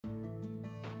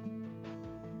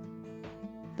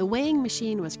The Weighing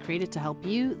Machine was created to help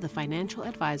you, the financial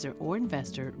advisor or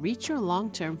investor, reach your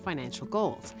long-term financial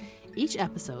goals. Each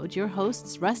episode, your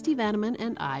hosts Rusty Vanneman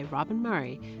and I, Robin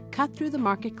Murray, cut through the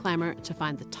market clamor to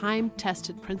find the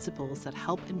time-tested principles that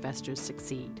help investors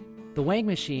succeed. The Weighing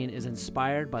Machine is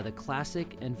inspired by the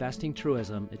classic investing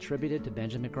truism attributed to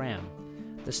Benjamin Graham.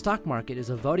 The stock market is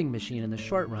a voting machine in the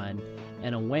short run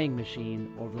and a weighing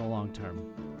machine over the long term.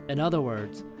 In other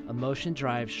words, emotion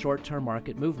drives short-term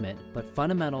market movement, but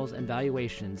fundamentals and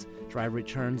valuations drive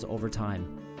returns over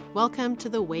time. Welcome to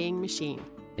The Weighing Machine.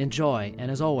 Enjoy, and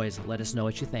as always, let us know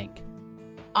what you think.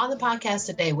 On the podcast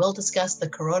today, we'll discuss the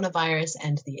coronavirus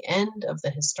and the end of the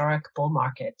historic bull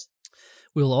market.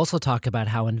 We will also talk about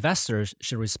how investors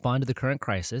should respond to the current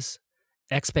crisis,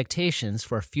 expectations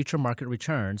for future market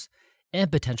returns,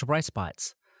 and potential bright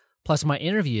spots. Plus, my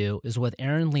interview is with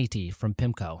Erin Leighty from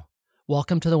PIMCO.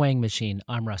 Welcome to The Weighing Machine.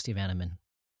 I'm Rusty Vanneman.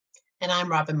 And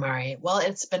I'm Robin Murray. Well,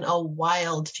 it's been a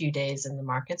wild few days in the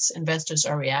markets. Investors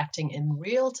are reacting in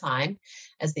real time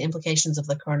as the implications of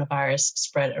the coronavirus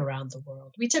spread around the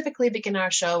world. We typically begin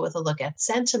our show with a look at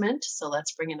sentiment, so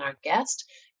let's bring in our guest,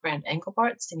 Grant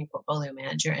Engelbart, Senior Portfolio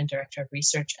Manager and Director of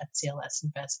Research at CLS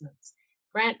Investments.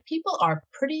 Grant, people are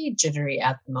pretty jittery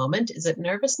at the moment. Is it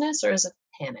nervousness or is it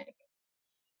panic?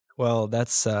 Well, that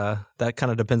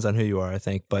kind of depends on who you are, I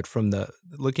think. But from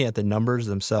looking at the numbers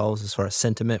themselves, as far as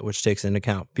sentiment, which takes into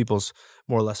account people's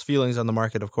more or less feelings on the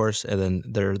market, of course, and then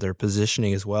their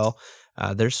positioning as well,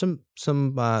 there's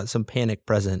some panic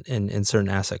present in certain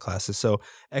asset classes. So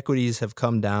equities have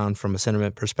come down from a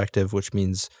sentiment perspective, which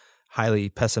means highly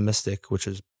pessimistic, which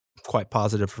is quite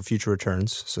positive for future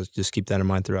returns. So just keep that in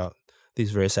mind throughout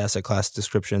these various asset class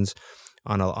descriptions.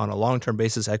 On a long-term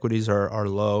basis, equities are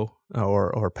low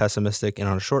or pessimistic, and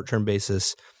on a short-term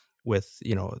basis, with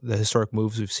the historic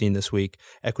moves we've seen this week,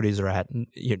 equities are at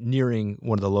nearing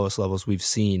one of the lowest levels we've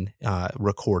seen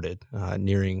recorded,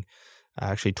 nearing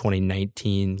actually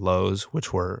 2019 lows,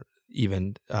 which were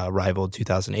even rivaled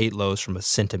 2008 lows from a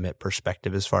sentiment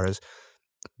perspective as far as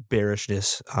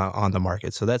bearishness on the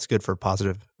market. So that's good for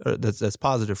positive. That's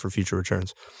positive for future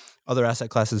returns. Other asset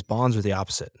classes, bonds are the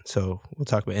opposite. So we'll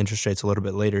talk about interest rates a little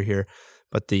bit later here,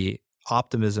 but the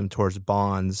optimism towards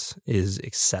bonds is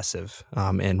excessive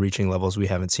and reaching levels we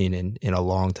haven't seen in a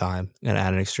long time and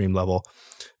at an extreme level.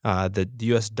 The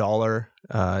U.S. dollar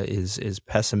is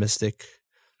pessimistic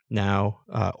now.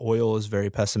 Oil is very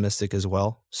pessimistic as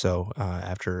well. So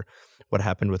after what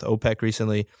happened with OPEC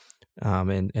recently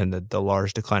and the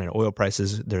large decline in oil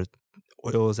prices,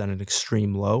 oil is at an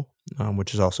extreme low,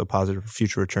 which is also positive for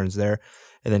future returns there.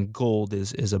 And then gold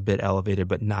is a bit elevated,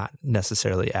 but not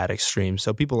necessarily at extreme.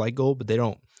 So people like gold, but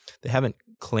they haven't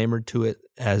clamored to it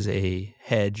as a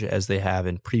hedge as they have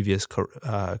in previous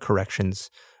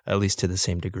corrections, at least to the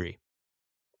same degree.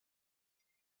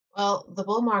 Well, the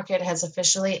bull market has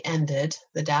officially ended.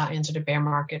 The Dow entered a bear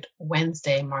market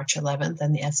Wednesday, March 11th,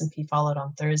 and the S&P followed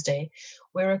on Thursday.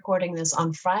 We're recording this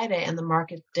on Friday, and the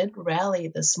market did rally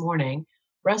this morning.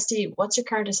 Rusty, what's your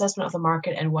current assessment of the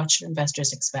market, and what should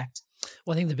investors expect?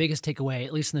 Well, I think the biggest takeaway,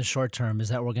 at least in the short term, is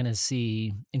that we're going to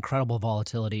see incredible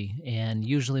volatility. And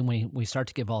usually when we start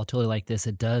to get volatility like this,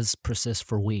 it does persist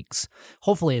for weeks.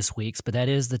 Hopefully it's weeks, but that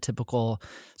is the typical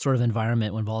sort of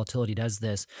environment when volatility does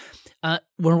this. When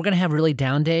we're going to have really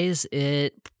down days,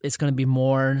 it's going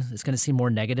to seem more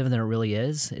negative than it really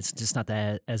is. It's just not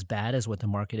that as bad as what the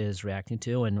market is reacting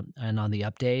to. And on the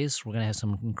up days, we're going to have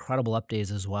some incredible up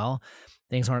days as well.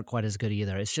 Things aren't quite as good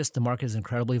either. It's just the market is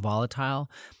incredibly volatile.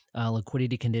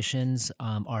 Liquidity conditions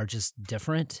are just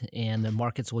different, and the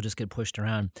markets will just get pushed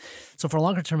around. So for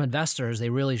longer-term investors, they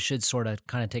really should sort of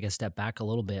kind of take a step back a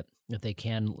little bit if they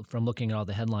can from looking at all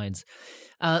the headlines.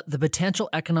 The potential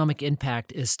economic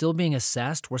impact is still being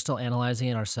assessed. We're still analyzing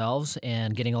it ourselves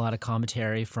and getting a lot of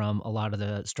commentary from a lot of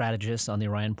the strategists on the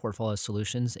Orion Portfolio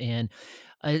Solutions. And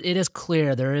it is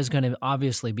clear there is going to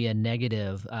obviously be a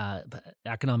negative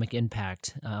economic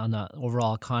impact on the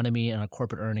overall economy and on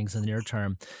corporate earnings in the near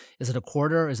term. Is it a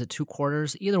quarter? Is it 2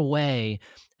 quarters? Either way,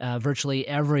 virtually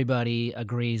everybody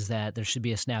agrees that there should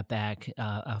be a snapback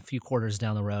a few quarters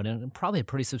down the road, and probably a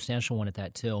pretty substantial one at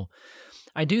that too.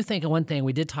 I do think one thing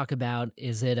we did talk about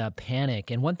is it a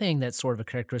panic, and one thing that's sort of a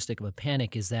characteristic of a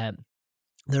panic is that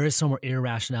there is some more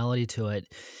irrationality to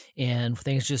it, and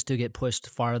things just do get pushed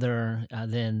farther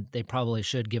than they probably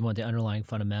should, given what the underlying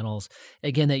fundamentals.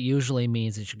 Again, that usually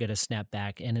means that you get a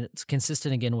snapback, and it's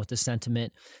consistent again with the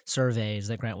sentiment surveys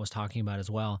that Grant was talking about as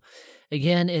well.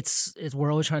 Again, it's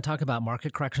we're always trying to talk about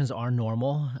market corrections are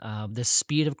normal. The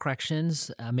speed of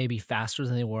corrections may be faster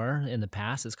than they were in the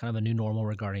past. It's kind of a new normal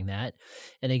regarding that.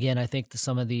 And again, I think that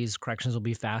some of these corrections will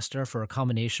be faster for a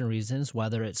combination of reasons,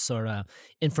 whether it's sort of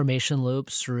information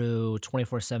loops through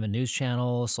 24/7 news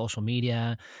channels, social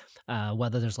media,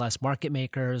 whether there's less market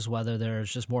makers, whether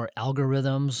there's just more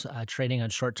algorithms trading on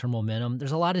short-term momentum.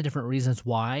 There's a lot of different reasons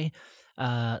why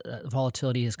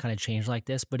volatility has kind of changed like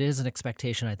this, but it is an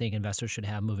expectation I think investors should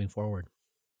have moving forward.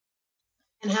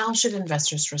 And how should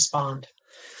investors respond?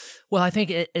 Well, I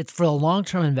think it's for a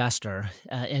long-term investor,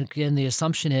 and again, the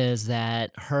assumption is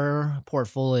that her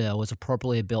portfolio was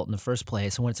appropriately built in the first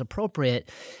place. And when it's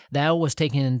appropriate, that was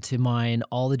taking into mind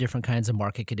all the different kinds of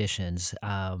market conditions,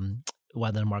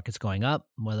 whether the market's going up,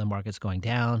 whether the market's going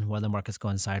down, whether the market's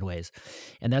going sideways.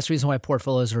 And that's the reason why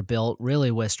portfolios are built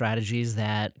really with strategies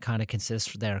that kind of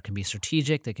consist, that can be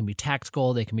strategic, they can be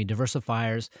tactical, they can be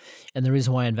diversifiers. And the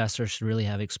reason why investors should really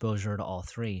have exposure to all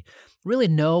three. Really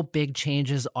no big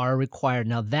changes are required.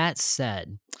 Now, that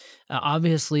said,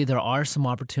 obviously there are some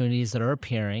opportunities that are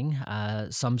appearing.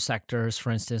 Some sectors,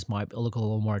 for instance, might look a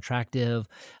little more attractive.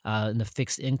 In the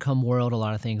fixed income world, a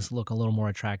lot of things look a little more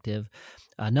attractive.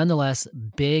 Nonetheless,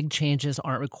 big changes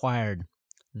aren't required.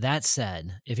 That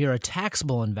said, if you're a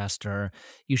taxable investor,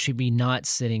 you should be not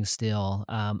sitting still.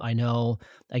 I know,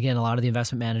 again, a lot of the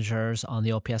investment managers on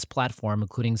the OPS platform,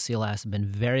 including CLS, have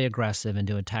been very aggressive in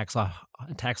doing tax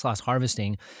loss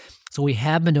harvesting. So we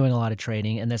have been doing a lot of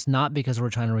trading, and that's not because we're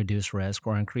trying to reduce risk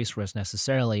or increase risk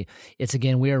necessarily. It's,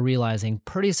 again, we are realizing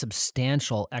pretty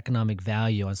substantial economic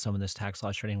value on some of this tax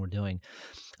loss trading we're doing.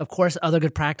 Of course, other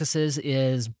good practices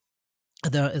is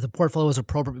the portfolio was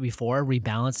appropriate before.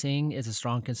 Rebalancing is a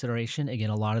strong consideration. Again,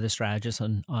 a lot of the strategists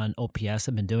on OPS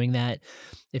have been doing that.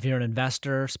 If you're an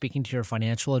investor, speaking to your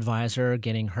financial advisor,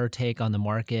 getting her take on the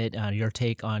market, your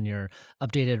take on your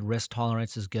updated risk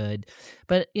tolerance is good.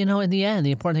 But, in the end,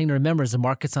 the important thing to remember is the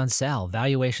market's on sale.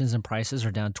 Valuations and prices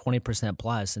are down 20%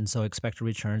 plus, and so expected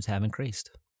returns have increased.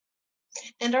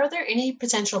 And are there any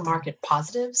potential market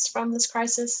positives from this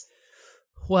crisis?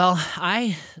 Well,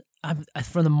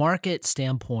 from the market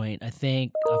standpoint, I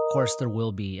think, of course, there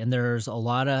will be, and there's a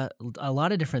lot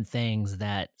of different things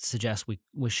that suggest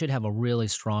we should have a really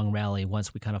strong rally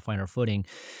once we kind of find our footing.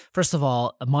 First of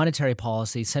all, a monetary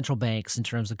policy, central banks in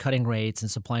terms of cutting rates and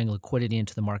supplying liquidity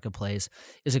into the marketplace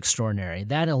is extraordinary.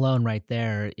 That alone, right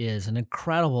there, is an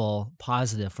incredible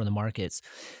positive for the markets.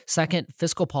 Second,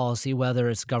 fiscal policy, whether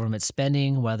it's government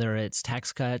spending, whether it's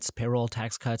tax cuts, payroll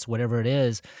tax cuts, whatever it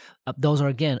is. Those are,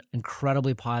 again,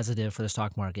 incredibly positive for the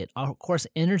stock market. Of course,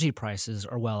 energy prices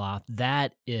are well off.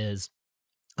 That is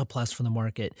a plus for the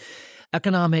market.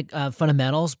 Economic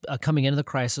fundamentals coming into the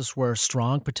crisis were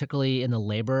strong, particularly in the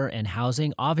labor and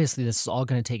housing. Obviously, this is all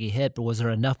going to take a hit, but was there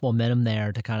enough momentum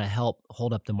there to kind of help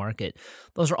hold up the market?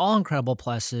 Those are all incredible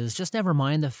pluses. Just never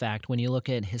mind the fact when you look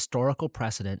at historical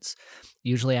precedents,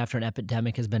 usually after an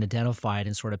epidemic has been identified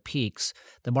and sort of peaks,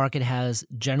 the market has,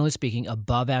 generally speaking,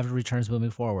 above average returns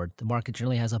moving forward. The market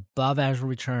generally has above average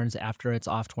returns after it's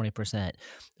off 20%.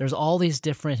 There's all these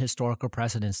different historical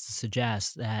precedents to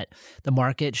suggest that the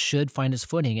market should find its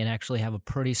footing and actually have a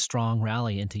pretty strong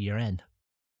rally into year end.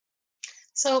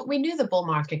 So we knew the bull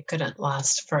market couldn't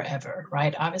last forever,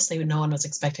 right? Obviously, no one was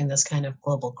expecting this kind of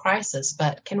global crisis,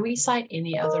 but can we cite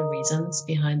any other reasons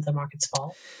behind the market's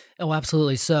fall? Oh,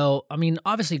 absolutely. So,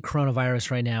 obviously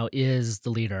coronavirus right now is the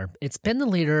leader. It's been the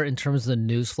leader in terms of the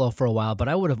news flow for a while, but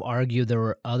I would have argued there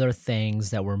were other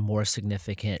things that were more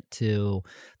significant to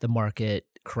the market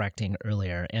correcting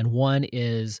earlier. And one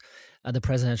is the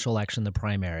presidential election, the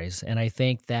primaries. And I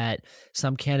think that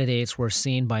some candidates were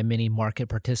seen by many market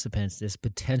participants as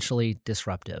potentially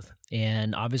disruptive.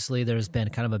 And obviously there's been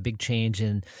kind of a big change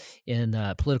in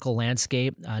the political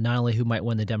landscape, not only who might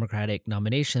win the Democratic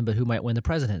nomination, but who might win the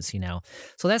presidency now.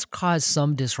 So that's caused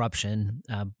some disruption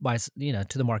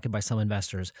to the market by some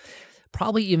investors.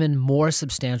 Probably even more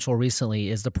substantial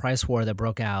recently is the price war that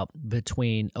broke out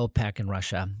between OPEC and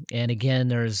Russia. And again,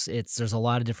 there's a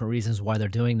lot of different reasons why they're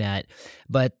doing that,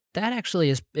 but that actually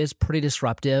is pretty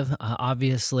disruptive.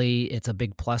 Obviously, it's a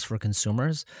big plus for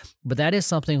consumers, but that is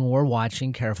something we're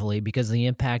watching carefully because of the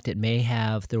impact it may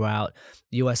have throughout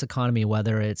the U.S. economy,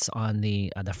 whether it's on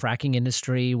the fracking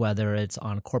industry, whether it's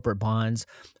on corporate bonds.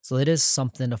 So it is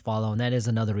something to follow, and that is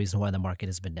another reason why the market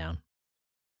has been down.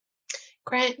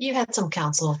 Grant, you had some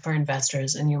counsel for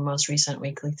investors in your most recent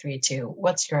weekly 3-2.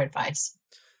 What's your advice?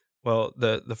 Well,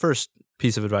 the first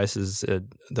piece of advice is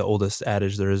the oldest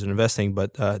adage there is in investing,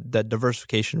 but that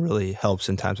diversification really helps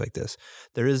in times like this.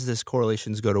 There is this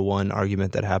correlations go to one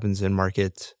argument that happens in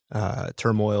market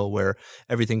turmoil where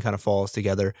everything kind of falls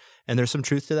together. And there's some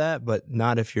truth to that, but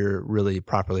not if you're really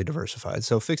properly diversified.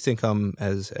 So fixed income,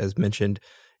 as mentioned,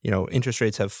 interest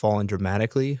rates have fallen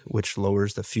dramatically, which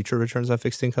lowers the future returns on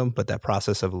fixed income. But that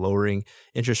process of lowering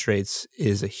interest rates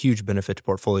is a huge benefit to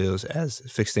portfolios, as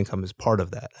fixed income is part of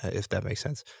that, if that makes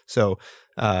sense. So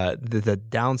the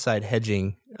downside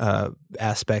hedging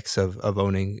aspects of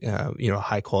owning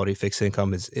high quality fixed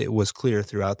income it was clear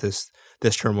throughout this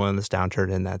turmoil and this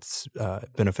downturn, and that's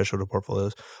beneficial to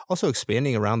portfolios. Also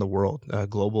expanding around the world,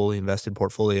 globally invested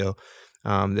portfolio.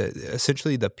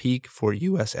 Essentially, the peak for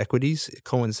U.S. equities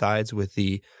coincides with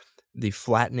the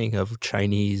flattening of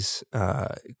Chinese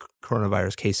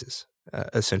coronavirus cases.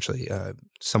 Essentially,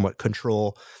 somewhat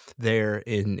control there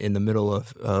in the middle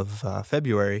of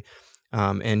February,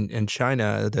 and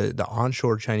China, the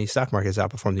onshore Chinese stock market has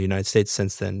outperformed the United States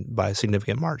since then by a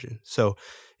significant margin. So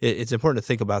it's important to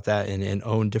think about that and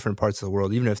own different parts of the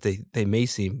world, even if they may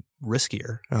seem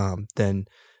riskier than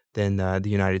the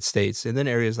United States. And then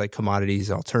areas like commodities,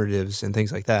 alternatives, and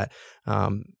things like that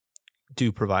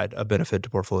do provide a benefit to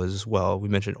portfolios as well. We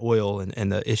mentioned oil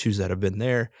and the issues that have been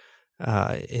there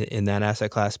in that asset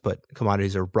class, but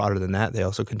commodities are broader than that. They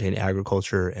also contain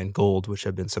agriculture and gold, which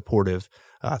have been supportive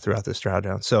throughout this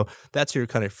drawdown. So that's your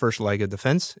kind of first leg of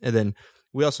defense. And then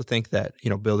we also think that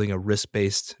building a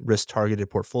risk-based, risk-targeted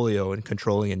portfolio and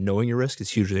controlling and knowing your risk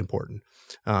is hugely important.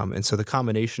 And so the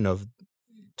combination of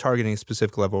targeting a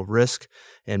specific level of risk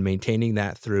and maintaining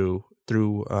that through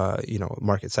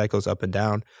market cycles up and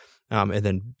down, and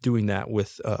then doing that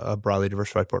with a broadly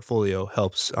diversified portfolio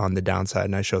helps on the downside.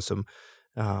 And I show some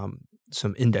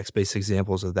index-based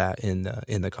examples of that in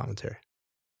the commentary.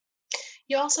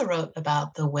 You also wrote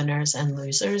about the winners and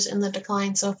losers in the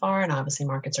decline so far, and obviously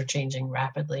markets are changing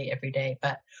rapidly every day,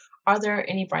 but are there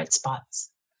any bright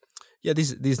spots? Yeah,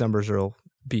 these numbers will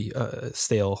be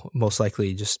stale most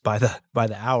likely just by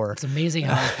the hour. It's amazing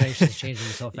how inflation is changing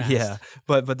so fast. Yeah,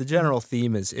 but the general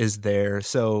theme is there.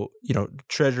 So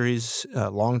treasuries,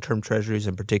 long-term treasuries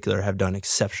in particular, have done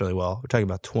exceptionally well. We're talking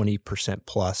about 20%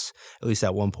 plus, at least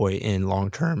at one point, in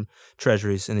long-term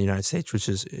treasuries in the United States, which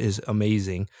is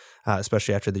amazing,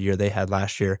 especially after the year they had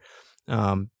last year.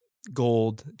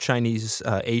 Gold, Chinese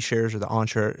A shares or the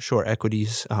onshore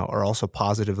equities are also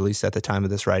positive, at least at the time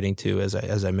of this writing too,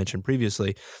 as I mentioned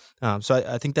previously. So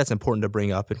I think that's important to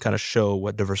bring up and kind of show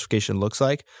what diversification looks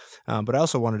like. But I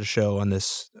also wanted to show on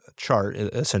this chart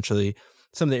essentially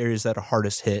some of the areas that are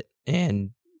hardest hit,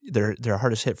 and they're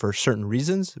hardest hit for certain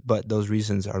reasons, but those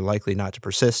reasons are likely not to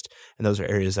persist. And those are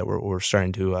areas that we're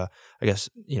starting to,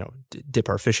 dip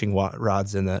our fishing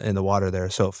rods in the water there.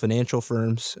 So financial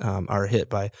firms are hit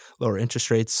by lower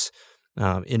interest rates,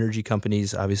 energy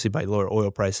companies, obviously by lower oil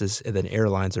prices, and then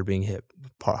airlines are being hit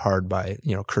hard by,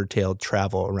 curtailed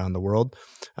travel around the world.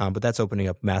 But that's opening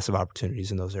up massive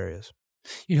opportunities in those areas.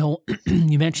 You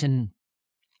mentioned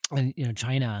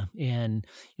China, and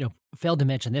failed to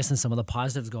mention this and some of the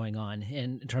positives going on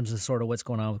in terms of sort of what's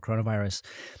going on with coronavirus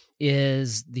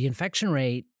is the infection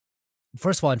rate.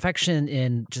 First of all, infection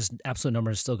in just absolute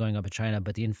numbers is still going up in China,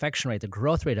 but the infection rate, the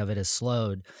growth rate of it has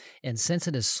slowed. And since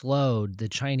it has slowed, the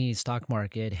Chinese stock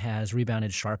market has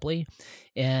rebounded sharply.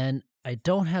 And I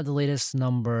don't have the latest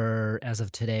number as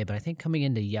of today, but I think coming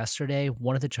into yesterday,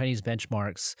 one of the Chinese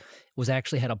benchmarks was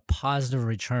actually had a positive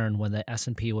return when the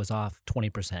S&P was off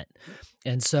 20%.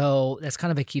 And so that's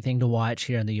kind of a key thing to watch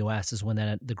here in the U.S. is when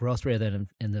the growth rate and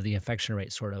the infection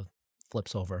rate sort of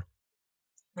flips over.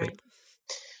 Right.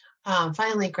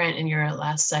 Finally, Grant, in your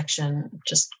last section,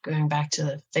 just going back to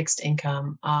the fixed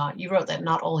income, you wrote that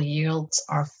not all yields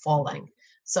are falling.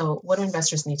 So what do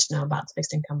investors need to know about the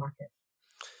fixed income market?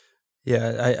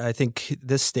 Yeah, I think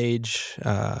this stage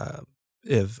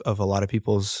of a lot of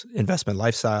people's investment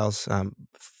lifestyles,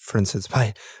 for instance,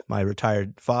 my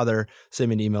retired father sent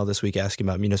me an email this week asking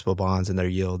about municipal bonds and their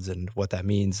yields and what that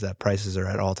means, that prices are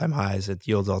at all-time highs, it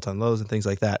yields all-time lows and things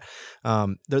like that.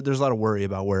 There's a lot of worry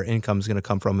about where income is going to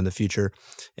come from in the future.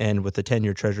 And with the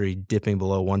 10-year treasury dipping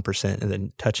below 1% and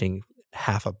then touching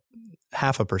half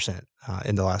a percent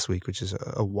in the last week, which is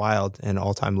a wild and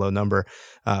all-time low number,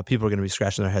 people are going to be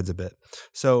scratching their heads a bit.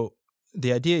 So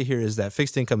the idea here is that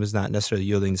fixed income is not necessarily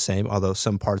yielding the same, although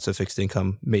some parts of fixed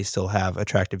income may still have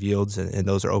attractive yields, and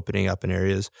those are opening up in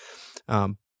areas.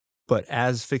 But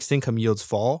as fixed income yields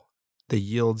fall, the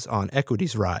yields on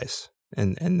equities rise.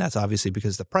 And that's obviously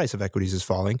because the price of equities is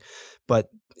falling. But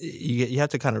you have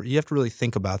to really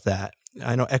think about that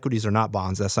I know equities are not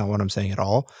bonds. That's not what I'm saying at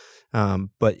all.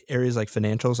 But areas like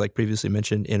financials, like previously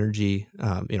mentioned, energy,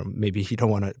 maybe you don't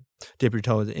want to dip your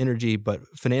toe into energy, but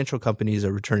financial companies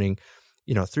are returning,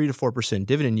 3 to 4%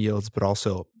 dividend yields, but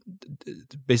also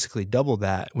basically double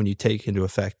that when you take into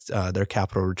effect their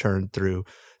capital return through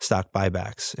stock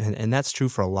buybacks. And that's true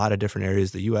for a lot of different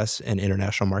areas, the U.S. and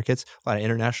international markets. A lot of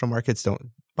international markets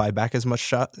don't buy back as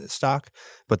much stock,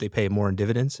 but they pay more in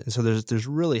dividends. And so there's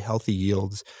really healthy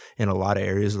yields in a lot of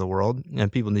areas of the world.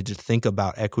 And people need to think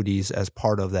about equities as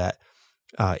part of that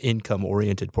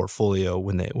income-oriented portfolio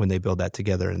when they build that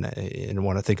together, and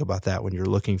want to think about that when you're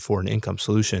looking for an income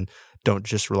solution. Don't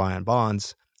just rely on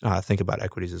bonds. Think about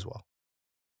equities as well.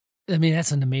 I mean,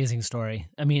 that's an amazing story.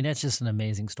 I mean, that's just an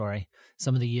amazing story.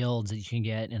 Some of the yields that you can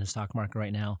get in a stock market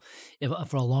right now.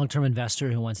 For a long-term investor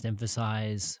who wants to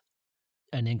emphasize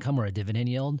an income or a dividend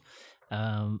yield,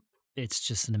 it's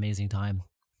just an amazing time.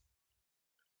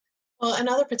 Well,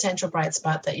 another potential bright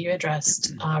spot that you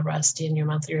addressed, Rusty, in your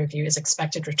monthly review is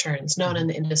expected returns, known in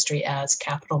the industry as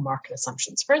capital market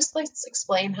assumptions. First, let's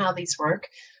explain how these work.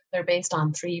 They're based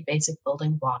on 3 basic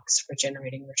building blocks for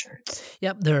generating returns.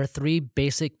 Yep, there are 3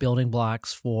 basic building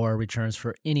blocks for returns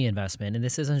for any investment. And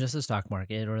this isn't just the stock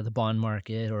market or the bond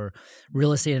market or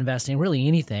real estate investing, really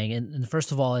anything. And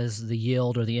first of all is the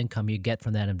yield or the income you get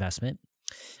from that investment.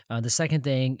 The second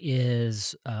thing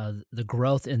is the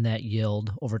growth in that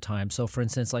yield over time. So, for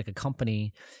instance, like a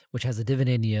company which has a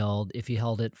dividend yield, if you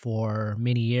held it for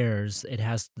many years, it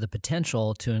has the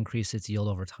potential to increase its yield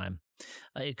over time.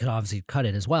 It could obviously cut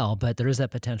it as well, but there is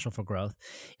that potential for growth.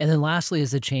 And then lastly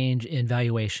is the change in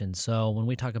valuation. So when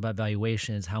we talk about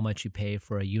valuations, how much you pay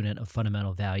for a unit of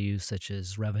fundamental value, such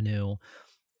as revenue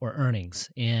or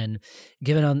earnings. And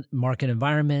given on market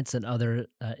environments and other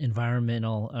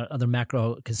other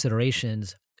macro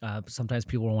considerations, sometimes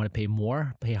people will want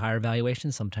to pay higher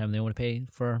valuations. Sometimes they want to pay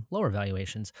for lower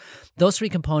valuations. Those 3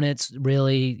 components,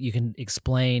 really, you can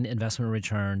explain investment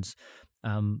returns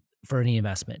for any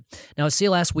investment. Now at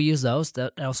CLS, we use those.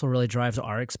 That also really drives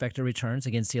our expected returns.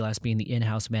 Again, CLS being the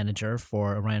in-house manager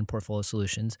for Orion Portfolio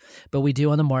Solutions. But we do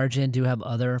on the margin have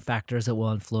other factors that will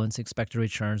influence expected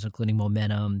returns, including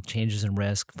momentum, changes in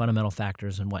risk, fundamental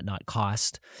factors and whatnot,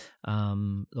 cost.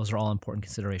 Those are all important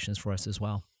considerations for us as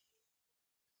well.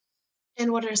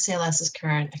 And what are CLS's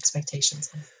current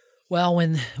expectations? Well,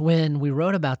 when we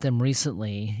wrote about them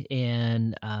recently,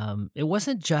 and it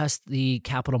wasn't just the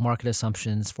capital market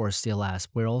assumptions for CLS.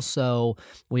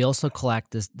 We also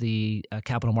collect the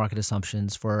capital market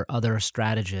assumptions for other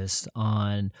strategists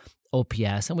on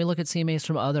OPS, and we look at CMAs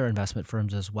from other investment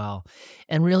firms as well.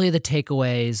 And really, the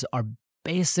takeaways are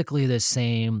basically the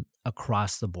same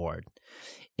across the board.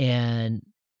 And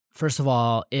first of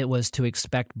all, it was to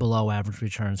expect below average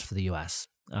returns for the U.S.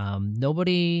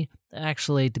 Nobody,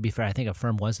 actually, to be fair, I think a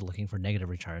firm was looking for negative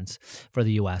returns for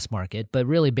the U.S. market, but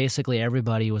really basically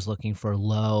everybody was looking for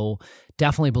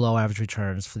definitely below average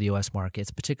returns for the U.S.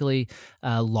 markets, particularly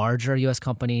larger U.S.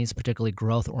 companies, particularly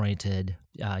growth-oriented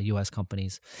U.S.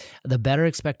 companies. The better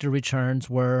expected returns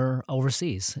were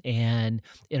overseas, and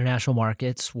international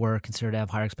markets were considered to have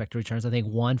higher expected returns. I think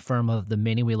one firm of the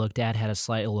many we looked at had a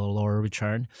slightly lower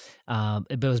return.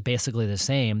 It was basically the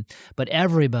same, but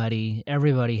everybody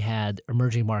had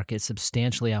emerging markets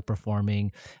substantially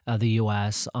outperforming the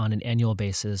U.S. on an annual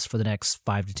basis for the next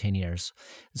 5 to 10 years.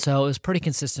 So it was pretty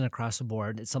consistent across the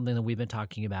board. It's something that we've been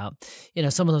talking about.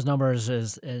 Some of those numbers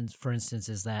for instance,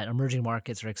 is that emerging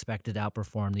markets are expected to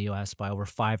outperform the U.S. by over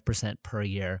 5% per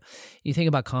year. You think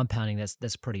about compounding,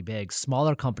 that's pretty big.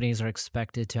 Smaller companies are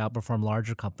expected to outperform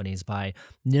larger companies by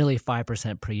nearly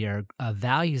 5% per year.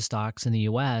 Value stocks in the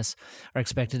U.S. are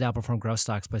expected to outperform growth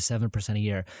stocks by 7% a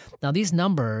year. Now, these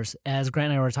numbers, as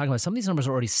Grant and I were talking about, some of these numbers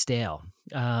are already stale.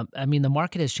 The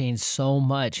market has changed so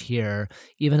much here,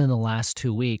 even in the last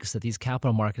 2 weeks, that these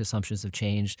capital market assumptions have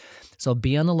changed. So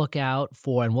be on the lookout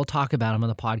for, and we'll talk about them on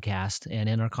the podcast and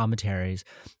in our commentaries,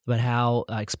 but how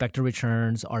expected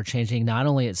returns are changing not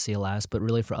only at CLS, but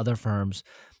really for other firms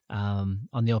on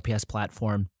the OPS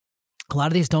platform. A lot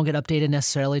of these don't get updated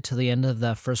necessarily to the end of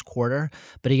the first quarter,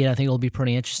 but again, I think it'll be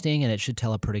pretty interesting and it should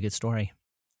tell a pretty good story.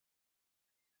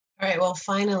 All right. Well,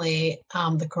 finally,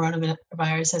 the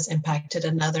coronavirus has impacted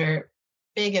another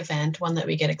big event, one that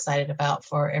we get excited about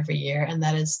for every year, and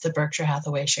that is the Berkshire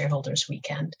Hathaway Shareholders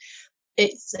Weekend.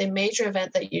 It's a major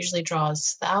event that usually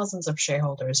draws thousands of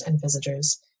shareholders and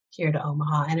visitors here to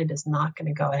Omaha, and it is not going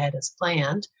to go ahead as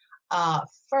planned.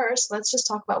 First, let's just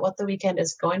talk about what the weekend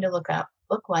is going to look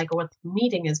like, or what the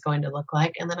meeting is going to look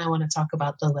like, and then I want to talk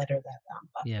about the letter that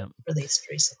Buffett released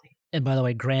recently. And by the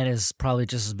way, Grant is probably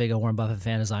just as big a Warren Buffett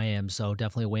fan as I am, so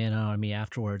definitely weigh in on me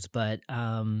afterwards. But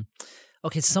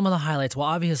okay, some of the highlights. Well,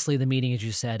 obviously, the meeting, as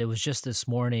you said, it was just this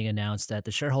morning announced that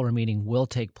the shareholder meeting will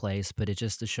take place, but it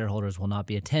just the shareholders will not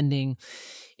be attending,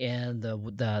 and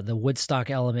the Woodstock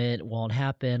element won't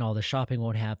happen. All the shopping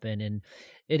won't happen, and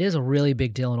it is a really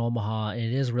big deal in Omaha, and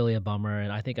it is really a bummer.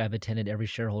 And I think I've attended every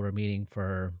shareholder meeting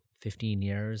for 15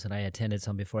 years, and I attended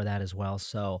some before that as well.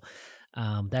 So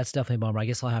that's definitely a bummer. I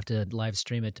guess I'll have to live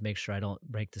stream it to make sure I don't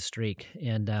break the streak.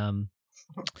 And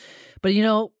but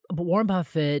Warren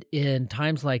Buffett in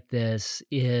times like this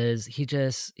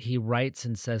he writes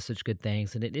and says such good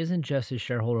things, and it isn't just his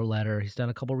shareholder letter. He's done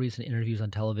a couple recent interviews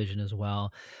on television as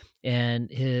well,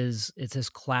 and it's his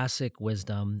classic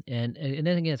wisdom, and then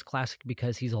again it's classic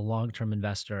because he's a long-term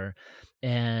investor,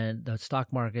 and the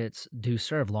stock markets do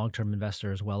serve long-term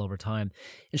investors well over time.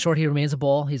 In short, he remains a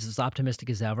bull. He's as optimistic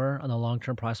as ever on the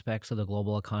long-term prospects of the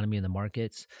global economy and the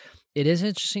markets. It is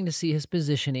interesting to see his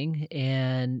positioning,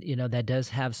 and that does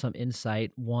have some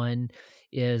insight. One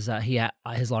is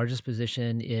his largest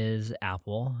position is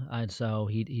Apple, and so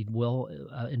he will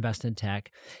invest in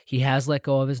tech. He has let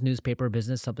go of his newspaper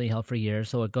business, something he held for years.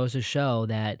 So it goes to show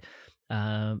that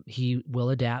he will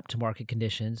adapt to market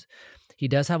conditions. He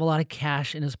does have a lot of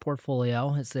cash in his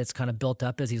portfolio. It's kind of built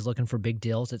up as he's looking for big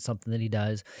deals. It's something that he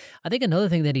does. I think another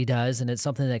thing that he does, and it's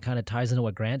something that kind of ties into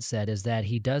what Grant said, is that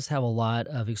he does have a lot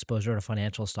of exposure to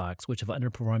financial stocks, which have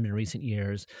underperformed in recent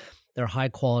years. They're high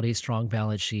quality, strong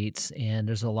balance sheets, and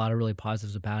there's a lot of really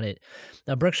positives about it.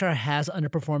 Now, Berkshire has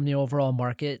underperformed the overall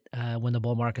market when the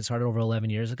bull market started over 11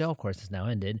 years ago. Of course, it's now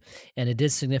ended, and it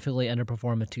did significantly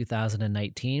underperform in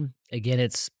 2019. Again,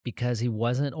 it's because he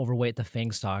wasn't overweight the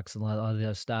FANG stocks and a lot of the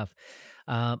other stuff.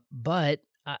 But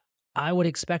I would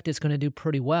expect it's going to do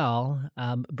pretty well,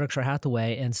 Berkshire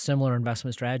Hathaway and similar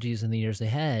investment strategies in the years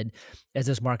ahead as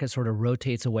this market sort of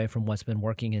rotates away from what's been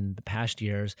working in the past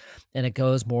years, and it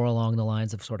goes more along the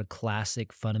lines of sort of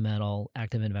classic, fundamental,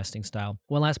 active investing style.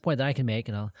 One last point that I can make,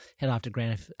 and I'll head off to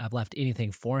Grant if I've left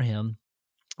anything for him,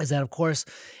 is that, of course,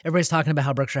 everybody's talking about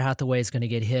how Berkshire Hathaway is going to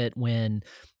get hit when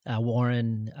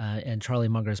Warren and Charlie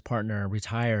Munger's partner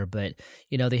retire, but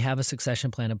they have a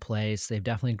succession plan in place. They've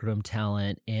definitely groomed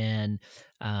talent, and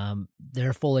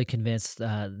they're fully convinced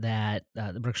that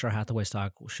the Berkshire Hathaway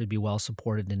stock should be well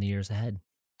supported in the years ahead.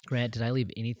 Grant, did I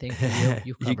leave anything for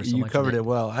you? You covered it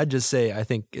well. I'd just say, I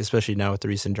think, especially now with the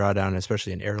recent drawdown,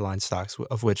 especially in airline stocks,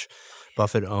 of which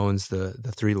Buffett owns the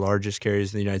three largest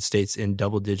carriers in the United States in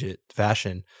double-digit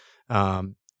fashion.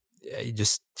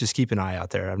 Just keep an eye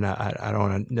out there. I don't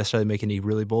want to necessarily make any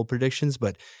really bold predictions,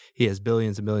 but he has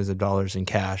billions and billions of dollars in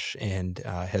cash, and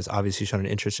has obviously shown an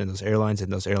interest in those airlines,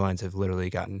 and those airlines have literally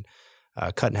gotten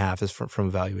cut in half from a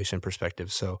valuation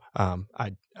perspective. So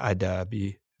I'd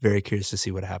be very curious to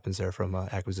see what happens there from an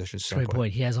acquisition standpoint. Great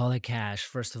point. He has all that cash.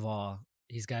 First of all,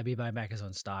 he's got to be buying back his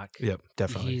own stock. Yep,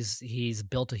 definitely. He's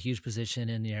built a huge position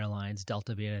in the airlines,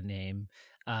 Delta being a name.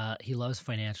 He loves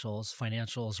financials.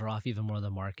 Financials are off even more than the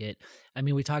market. I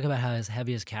mean, we talk about how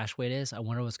heavy his cash weight is. I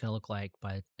wonder what it's going to look like,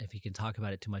 but if he can talk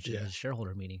about it too much in his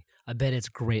shareholder meeting, I bet it's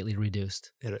greatly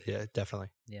reduced. Yeah, definitely.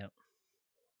 Yeah.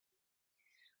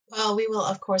 Well, we will,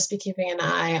 of course, be keeping an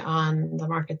eye on the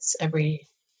markets every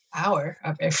hour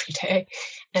of every day,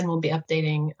 and we'll be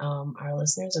updating our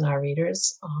listeners and our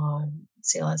readers on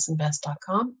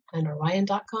clsinvest.com and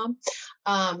orion.com.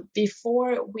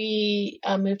 Before we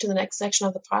move to the next section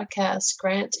of the podcast,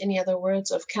 Grant, any other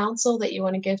words of counsel that you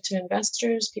want to give to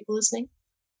investors, people listening?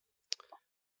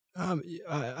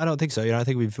 I don't think so. I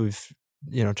think we've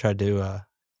tried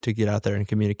to get out there and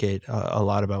communicate a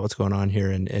lot about what's going on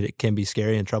here, and it can be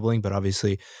scary and troubling, but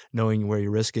obviously knowing where your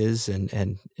risk is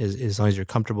and as long as you're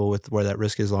comfortable with where that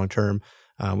risk is long term,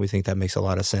 we think that makes a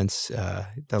lot of sense. There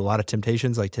are a lot of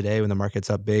temptations, like today when the market's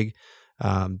up big,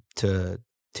 to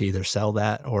either sell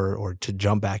that or to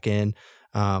jump back in.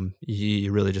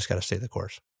 You really just got to stay the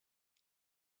course.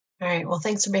 All right. Well,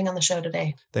 thanks for being on the show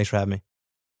today. Thanks for having me.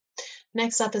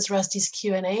 Next up is Rusty's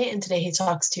Q&A, and today he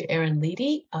talks to Erin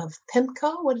Leighty of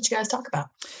PIMCO. What did you guys talk about?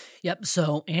 Yep.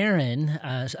 So Erin,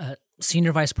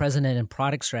 Senior Vice President and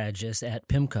Product Strategist at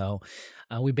PIMCO,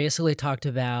 we basically talked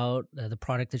about the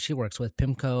product that she works with,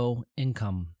 PIMCO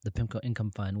Income, the PIMCO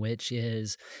Income Fund, which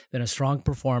has been a strong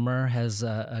performer, has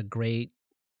a great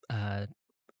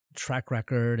track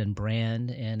record and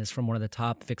brand, and is from one of the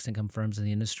top fixed income firms in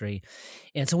the industry.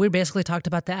 And so we basically talked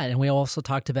about that. And we also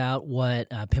talked about what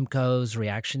PIMCO's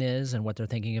reaction is and what they're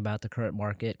thinking about the current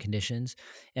market conditions.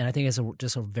 And I think it's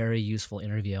just a very useful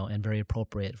interview and very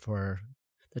appropriate for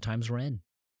the times we're in.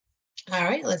 All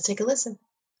right, let's take a listen.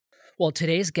 Well,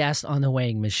 today's guest on the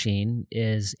weighing machine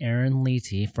is Erin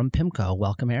Leighty from PIMCO.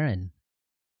 Welcome, Erin.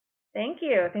 Thank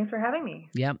you. Thanks for having me.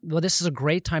 Yeah, well, this is a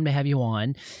great time to have you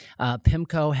on.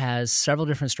 PIMCO has several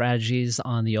different strategies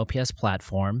on the OPS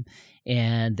platform,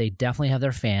 and they definitely have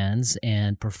their fans,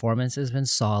 and performance has been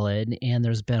solid, and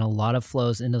there's been a lot of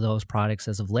flows into those products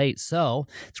as of late. So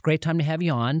it's a great time to have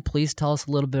you on. Please tell us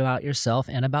a little bit about yourself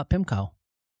and about PIMCO.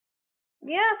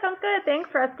 Yeah, sounds good.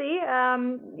 Thanks, Rusty.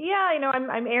 I'm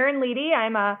Erin Leighty.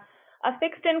 I'm a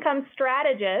fixed income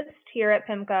strategist here at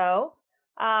PIMCO.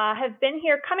 Have been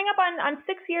here coming up on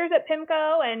 6 years at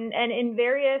PIMCO and in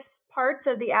various parts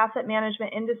of the asset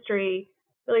management industry,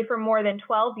 really for more than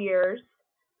 12 years.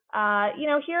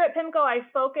 Here at PIMCO, I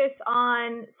focus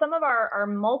on some of our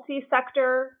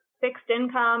multi-sector fixed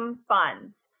income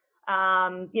funds,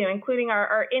 including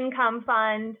our income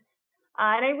fund.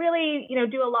 And I really,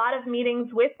 do a lot of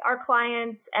meetings with our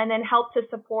clients and then help to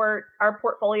support our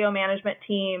portfolio management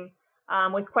team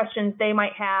with questions they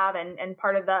might have and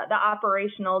part of the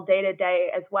operational day-to-day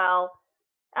as well.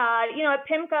 At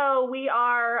PIMCO, we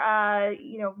are,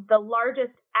 the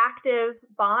largest active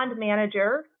bond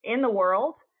manager in the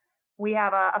world. We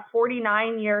have a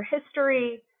 49-year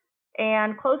history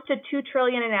and close to $2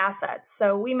 trillion in assets.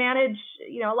 So we manage,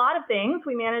 a lot of things.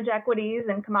 We manage equities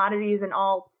and commodities and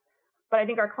alts. But I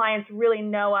think our clients really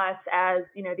know us as,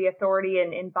 the authority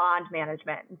in bond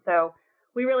management. And so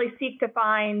we really seek to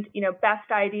find,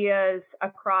 best ideas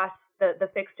across the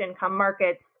fixed income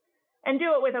markets and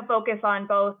do it with a focus on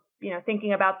both,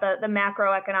 thinking about the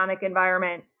macroeconomic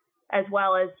environment as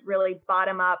well as really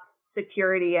bottom up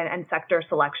security and sector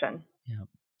selection. Yeah.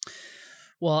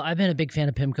 Well, I've been a big fan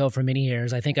of PIMCO for many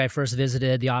years. I think I first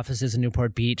visited the offices in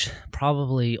Newport Beach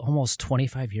probably almost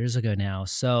 25 years ago now.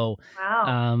 So,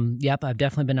 wow. I've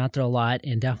definitely been out there a lot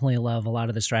and definitely love a lot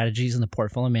of the strategies and the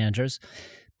portfolio managers.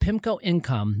 PIMCO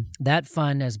Income, that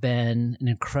fund has been an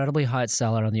incredibly hot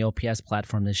seller on the OPS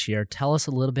platform this year. Tell us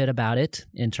a little bit about it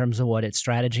in terms of what its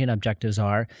strategy and objectives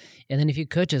are. And then if you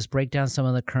could just break down some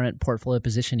of the current portfolio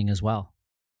positioning as well.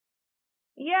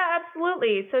 Yeah,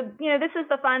 absolutely. So, this is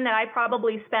the fund that I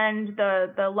probably spend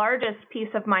the largest piece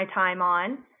of my time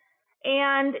on.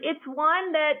 And it's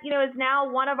one that, is now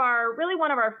one of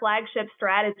our flagship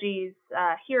strategies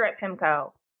here at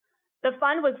PIMCO. The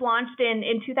fund was launched in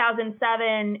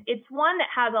 2007. It's one that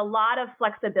has a lot of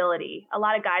flexibility, a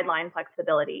lot of guideline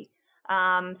flexibility.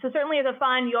 So certainly as a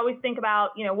fund, you always think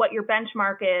about, what your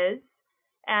benchmark is.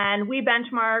 And we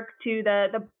benchmark to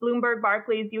the Bloomberg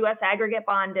Barclays U.S. Aggregate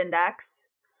Bond Index.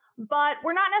 But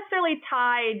we're not necessarily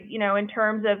tied, in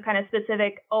terms of kind of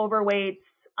specific overweights,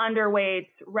 underweights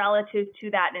relative to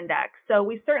that index. So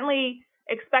we certainly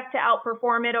expect to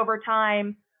outperform it over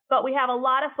time, but we have a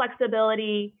lot of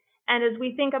flexibility. And as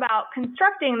we think about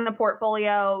constructing the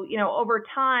portfolio, over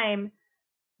time,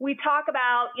 we talk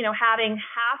about, having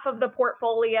half of the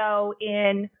portfolio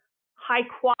in high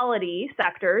quality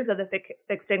sectors of the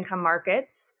fixed income markets,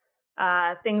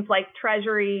 things like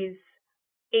treasuries,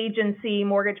 agency,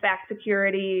 mortgage-backed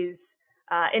securities,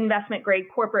 investment-grade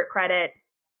corporate credit.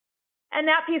 And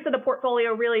that piece of the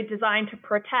portfolio really designed to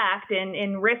protect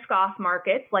in risk-off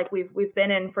markets like we've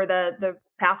been in for the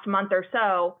past month or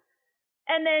so.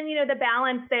 And then, the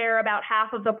balance there, about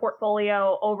half of the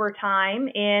portfolio over time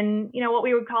in, what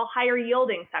we would call higher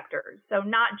yielding sectors. So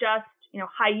not just,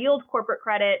 high yield corporate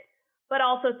credit, but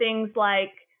also things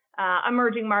like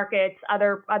emerging markets,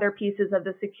 other pieces of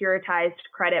the securitized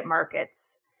credit markets.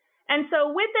 And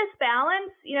so with this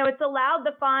balance, it's allowed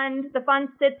the fund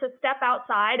sits a step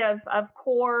outside of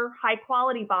core high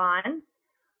quality bonds,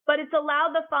 but it's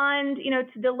allowed the fund,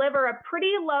 to deliver a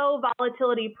pretty low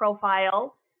volatility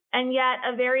profile and yet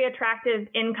a very attractive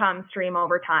income stream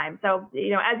over time. So,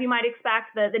 as you might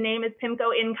expect, the name is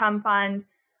PIMCO Income Fund.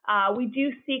 We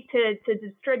do seek to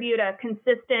distribute a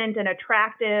consistent and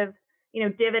attractive,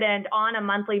 dividend on a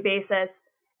monthly basis.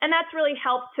 And that's really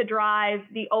helped to drive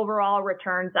the overall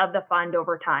returns of the fund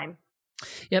over time.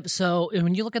 Yep. So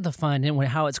when you look at the fund and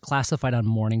how it's classified on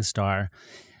Morningstar,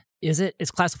 it's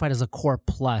classified as a core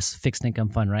plus fixed income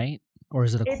fund, right? Or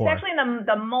is it a core? It's actually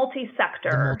the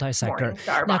multi-sector. The multi-sector.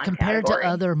 Morningstar now, bond compared category. to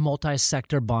other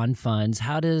multi-sector bond funds,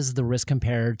 how does the risk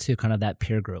compare to kind of that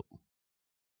peer group?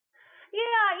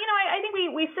 Yeah, I think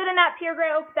we sit in that peer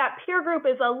group. That peer group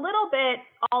is a little bit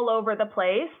all over the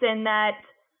place in that,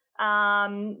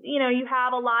 you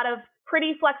have a lot of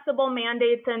pretty flexible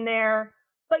mandates in there,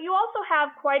 but you also have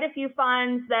quite a few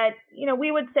funds that,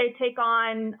 we would say take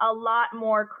on a lot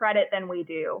more credit than we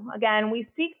do. Again, we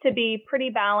seek to be pretty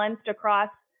balanced across,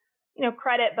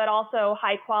 credit, but also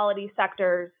high quality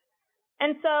sectors.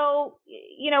 And so,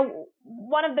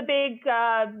 one of the big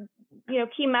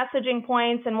key messaging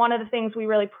points, and one of the things we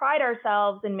really pride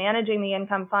ourselves in managing the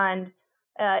income fund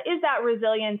is that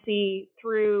resiliency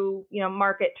through,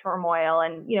 market turmoil.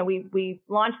 And, we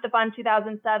launched the fund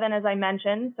 2007, as I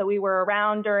mentioned, so we were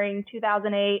around during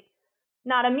 2008,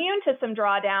 not immune to some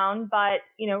drawdown, but,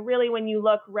 really when you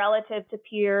look relative to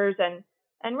peers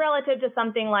and relative to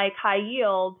something like high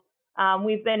yield,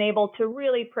 we've been able to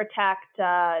really protect,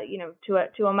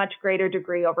 to a much greater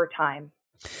degree over time.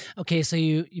 Okay, so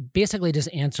you basically just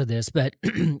answered this, but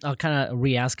I'll kind of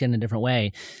re-ask it in a different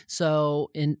way.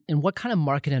 So in what kind of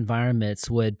market environments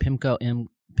would PIMCO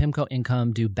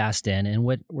income do best in, and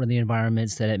what were the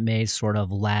environments that it may sort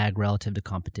of lag relative to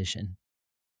competition?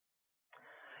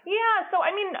 Yeah, so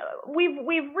we've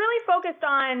really focused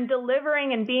on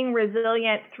delivering and being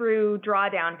resilient through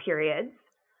drawdown periods.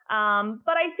 But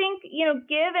I think,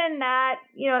 given that,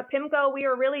 at PIMCO, we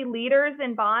are really leaders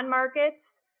in bond markets.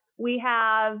 We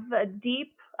have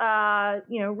deep,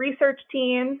 research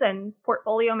teams and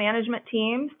portfolio management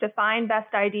teams to find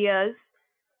best ideas.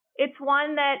 It's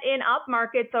one that in up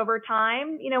markets over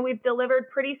time, we've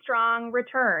delivered pretty strong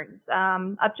returns,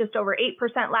 up just over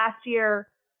 8% last year,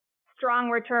 strong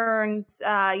returns,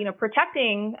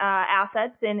 protecting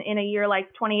assets in a year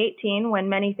like 2018 when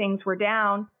many things were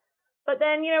down, but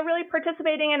then, really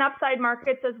participating in upside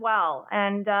markets as well.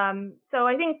 And so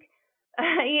I think,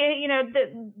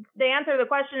 the answer to the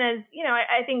question is,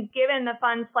 I think given the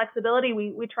fund's flexibility,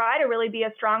 we try to really be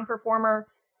a strong performer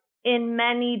in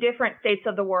many different states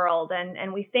of the world.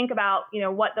 And we think about,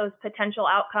 what those potential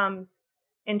outcomes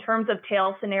in terms of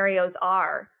tail scenarios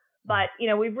are. But,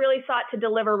 we've really sought to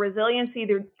deliver resiliency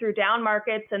through down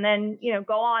markets and then,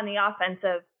 go on the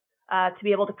offensive to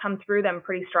be able to come through them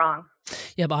pretty strong.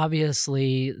 Yeah, but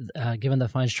obviously, given the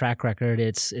fund's track record,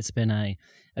 it's been a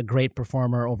great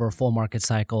performer over full market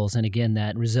cycles. And again,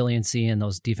 that resiliency and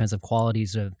those defensive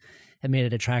qualities have made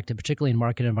it attractive, particularly in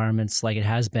market environments like it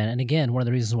has been. And again, one of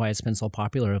the reasons why it's been so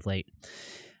popular of late.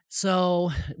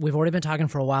 So we've already been talking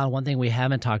for a while. One thing we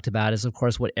haven't talked about is, of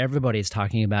course, what everybody's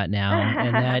talking about now,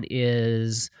 and that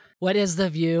is, what is the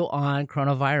view on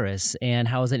coronavirus and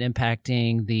how is it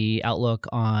impacting the outlook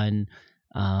on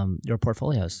your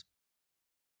portfolios?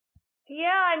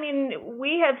 Yeah,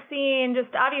 we have seen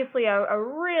just obviously a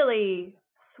really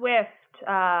swift,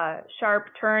 sharp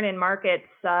turn in markets,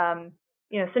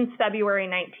 since February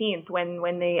 19th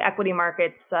when the equity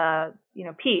markets,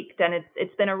 peaked. And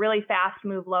it's been a really fast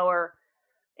move lower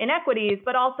in equities,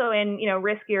 but also in,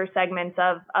 riskier segments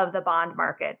of the bond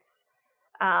markets.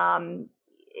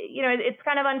 It's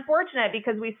kind of unfortunate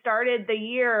because we started the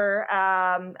year,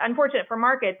 unfortunate for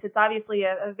markets. It's obviously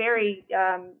a very,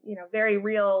 very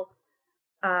real,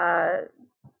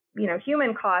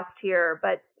 human cost here,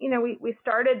 but, we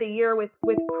started the year with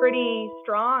pretty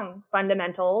strong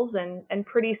fundamentals and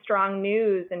pretty strong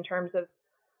news in terms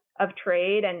of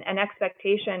trade and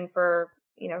expectation for,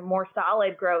 more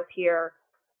solid growth here.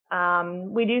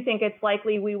 We do think it's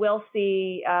likely we will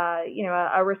see,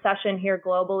 a recession here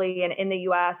globally and in the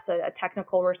U.S., a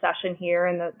technical recession here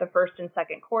in the first and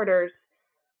second quarters.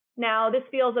 Now, this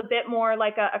feels a bit more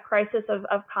like a crisis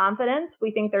of confidence. We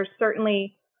think there's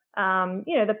certainly,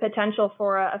 the potential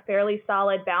for a fairly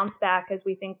solid bounce back as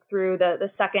we think through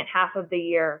the second half of the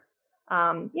year.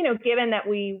 Given that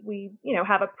we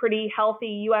have a pretty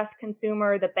healthy U.S.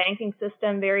 consumer, the banking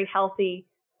system very healthy,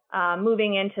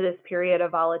 moving into this period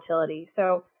of volatility.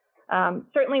 So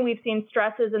certainly we've seen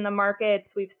stresses in the markets.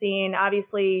 We've seen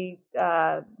obviously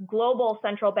global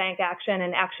central bank action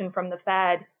and action from the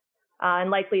Fed,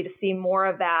 and likely to see more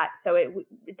of that. So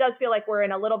it does feel like we're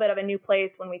in a little bit of a new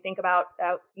place when we think about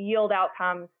yield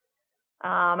outcomes.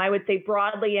 I would say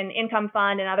broadly in income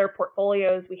fund and other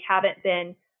portfolios, we haven't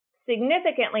been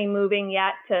significantly moving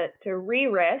yet to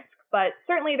re-risk, but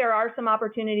certainly there are some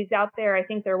opportunities out there. I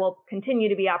think there will continue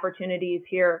to be opportunities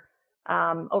here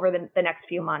over the next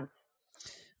few months.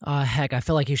 Heck, I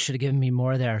feel like you should have given me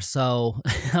more there. So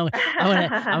I'm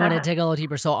gonna dig a little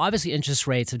deeper. So obviously interest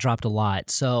rates have dropped a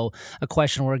lot. So a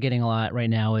question we're getting a lot right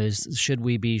now is, should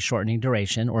we be shortening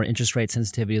duration or interest rate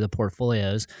sensitivity of the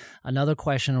portfolios? Another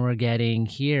question we're getting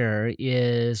here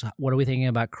is, what are we thinking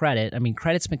about credit?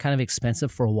 Credit's been kind of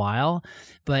expensive for a while,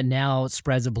 but now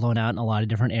spreads have blown out in a lot of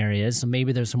different areas. So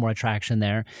maybe there's some more attraction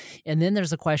there. And then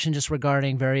there's a question just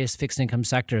regarding various fixed income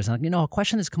sectors. And, a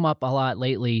question that's come up a lot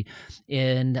lately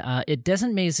it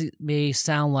doesn't may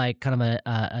sound like kind of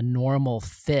a normal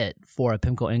fit for a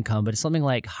PIMCO income, but it's something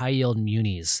like high yield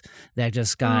munis that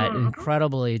just got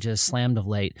incredibly just slammed of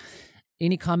late.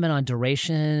 Any comment on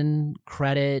duration,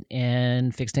 credit,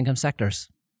 and fixed income sectors?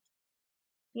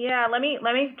 Yeah, let me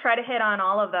try to hit on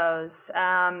all of those.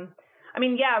 I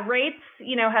mean, yeah, rates,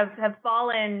 have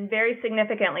fallen very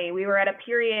significantly. We were at a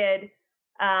period,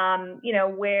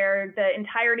 where the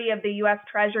entirety of the U.S.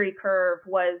 Treasury curve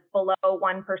was below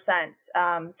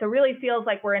 1%. So really feels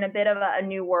like we're in a bit of a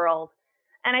new world.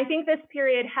 And I think this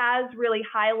period has really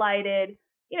highlighted,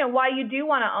 why you do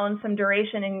want to own some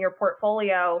duration in your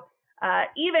portfolio,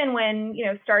 even when,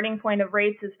 starting point of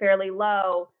rates is fairly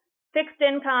low. Fixed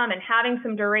income and having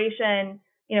some duration,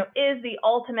 is the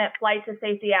ultimate flight to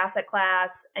safety asset class.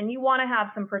 And you want to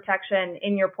have some protection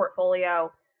in your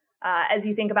portfolio as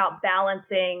you think about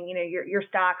balancing, your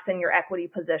stocks and your equity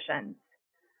positions.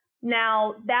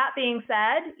 Now, that being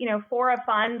said, for a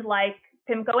fund like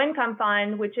PIMCO Income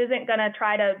Fund, which isn't going to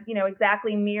try to,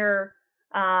 exactly mirror,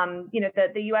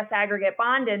 the U.S. aggregate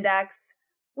bond index,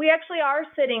 we actually are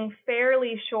sitting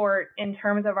fairly short in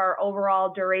terms of our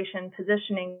overall duration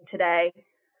positioning today.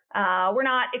 We're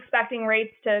not expecting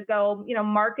rates to go,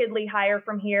 markedly higher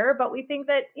from here, but we think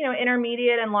that,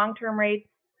 intermediate and long-term rates,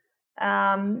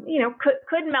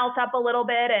 could melt up a little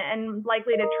bit and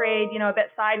likely to trade, a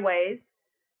bit sideways.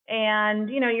 And,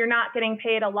 you're not getting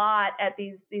paid a lot at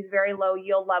these very low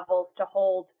yield levels to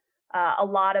hold a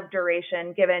lot of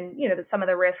duration, given, some of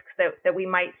the risks that we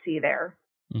might see there.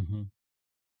 Mm-hmm.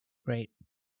 Great.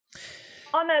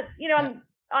 On the,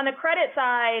 on the credit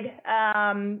side,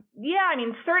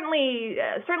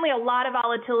 certainly a lot of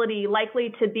volatility,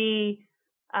 likely to be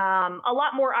a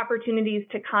lot more opportunities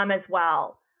to come as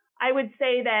well. I would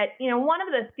say that, one of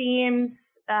the themes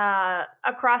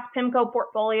across PIMCO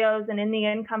portfolios and in the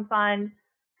income fund is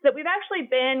that we've actually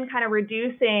been kind of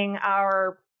reducing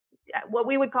our, what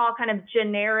we would call kind of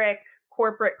generic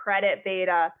corporate credit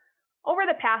beta over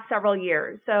the past several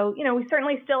years. So, we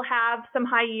certainly still have some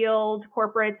high yield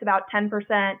corporates, about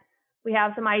 10%. We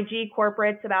have some IG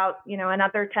corporates, about,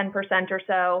 another 10% or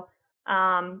so.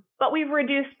 But we've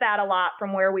reduced that a lot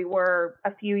from where we were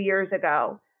a few years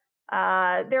ago.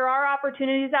 There are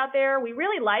opportunities out there. We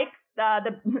really like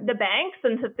the banks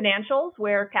and the financials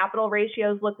where capital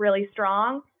ratios look really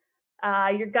strong.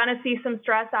 You're going to see some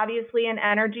stress, obviously, in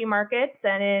energy markets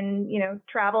and in,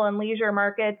 travel and leisure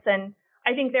markets. And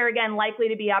I think there, again, likely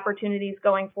to be opportunities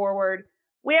going forward.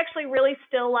 We actually really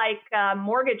still like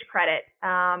mortgage credit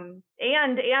and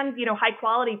high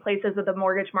quality places of the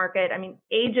mortgage market. I mean,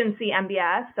 agency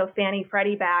MBS, so Fannie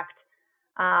Freddie backed,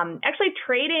 actually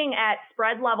trading at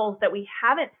spread levels that we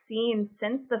haven't seen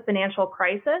since the financial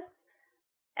crisis.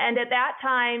 And at that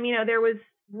time, there was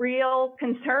real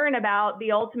concern about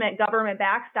the ultimate government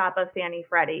backstop of Fannie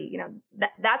Freddie.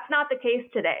 That's not the case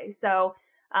today. So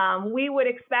we would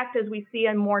expect, as we see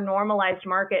a more normalized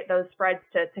market, those spreads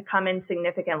to come in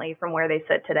significantly from where they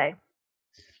sit today.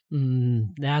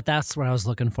 That's what I was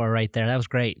looking for right there. That was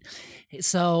great.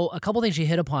 So a couple things you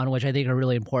hit upon, which I think are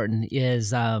really important,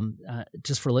 is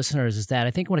just for listeners, is that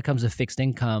I think when it comes to fixed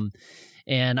income,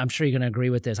 and I'm sure you're going to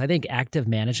agree with this, I think active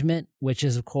management, which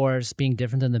is, of course, being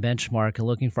different than the benchmark and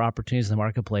looking for opportunities in the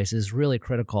marketplace, is really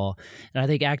critical. And I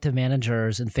think active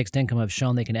managers in fixed income have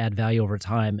shown they can add value over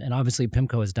time. And obviously,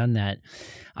 PIMCO has done that.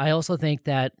 I also think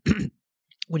that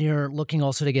when you're looking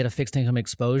also to get a fixed income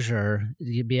exposure,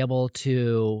 you'd be able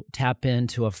to tap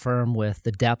into a firm with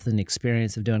the depth and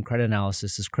experience of doing credit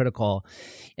analysis is critical.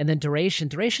 And then duration.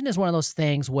 Duration is one of those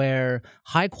things where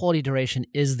high quality duration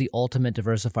is the ultimate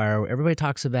diversifier. Everybody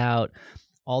talks about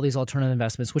all these alternative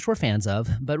investments, which we're fans of,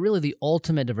 but really the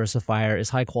ultimate diversifier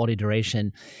is high quality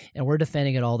duration. And we're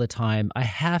defending it all the time. I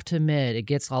have to admit, it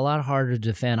gets a lot harder to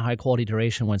defend high quality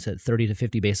duration when it's at 30 to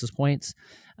 50 basis points.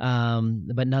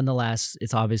 But nonetheless,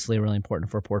 it's obviously really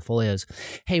important for portfolios.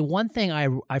 Hey, one thing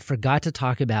I forgot to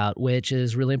talk about, which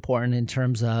is really important in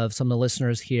terms of some of the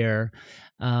listeners here,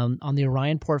 on the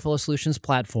Orion Portfolio Solutions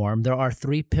platform, there are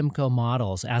 3 PIMCO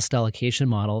models, asset allocation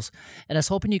models. And I was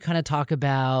hoping you kind of talk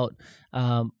about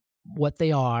what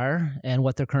they are and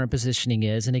what their current positioning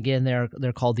is. And again,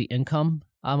 they're called the income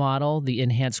model, the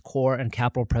enhanced core, and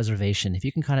capital preservation. If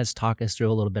you can kind of talk us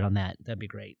through a little bit on that, that'd be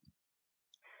great.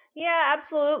 Yeah,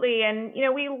 absolutely. And,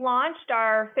 we launched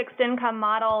our fixed income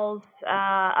models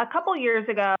a couple years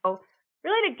ago,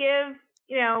 really to give,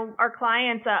 our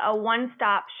clients a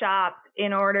one-stop shop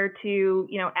in order to,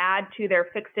 add to their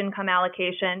fixed income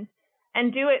allocation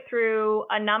and do it through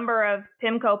a number of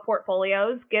PIMCO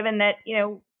portfolios, given that,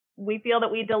 we feel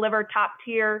that we deliver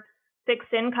top-tier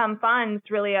fixed income funds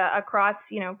really across,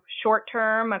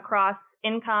 short-term, across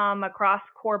income, across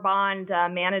core bond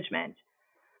management.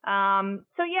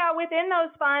 Within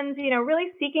those funds,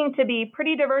 really seeking to be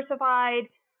pretty diversified,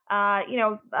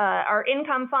 our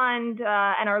income fund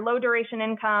and our low duration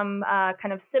income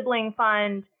kind of sibling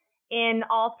fund in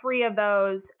all three of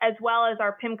those, as well as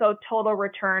our PIMCO Total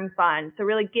Return Fund. So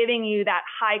really giving you that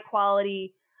high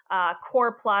quality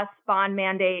core plus bond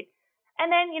mandate.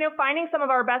 And then, finding some of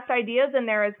our best ideas in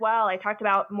there as well. I talked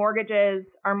about mortgages,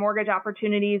 our mortgage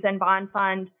opportunities and bond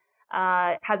fund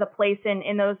has a place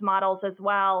in those models as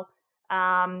well.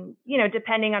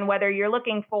 Depending on whether you're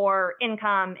looking for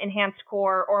income, enhanced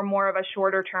core, or more of a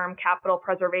shorter term capital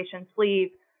preservation sleeve,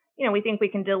 we think we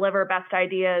can deliver best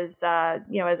ideas,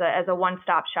 as a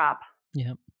one-stop shop.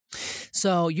 Yeah.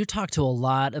 So you talk to a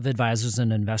lot of advisors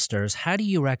and investors. How do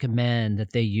you recommend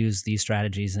that they use these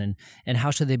strategies, and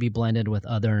how should they be blended with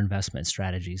other investment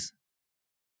strategies?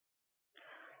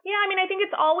 Yeah, I think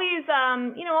it's always,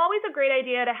 always a great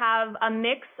idea to have a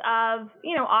mix of,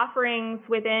 offerings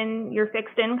within your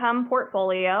fixed income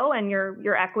portfolio and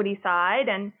your equity side,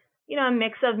 and, a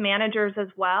mix of managers as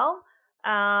well.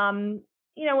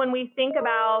 When we think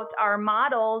about our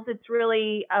models, it's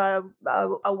really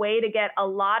a way to get a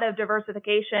lot of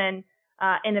diversification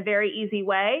in a very easy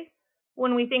way.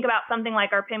 When we think about something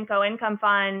like our PIMCO Income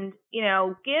Fund,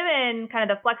 given kind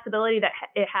of the flexibility that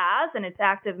it has and its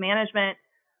active management,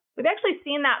 we've actually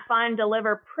seen that fund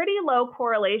deliver pretty low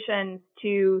correlations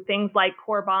to things like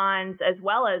core bonds as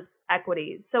well as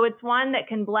equities. So it's one that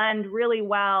can blend really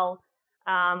well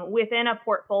within a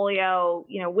portfolio,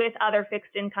 with other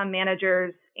fixed income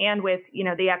managers and with,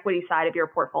 the equity side of your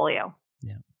portfolio.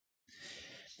 Yeah.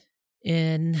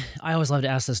 And I always love to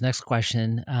ask this next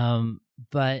question,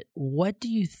 but what do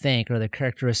you think are the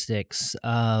characteristics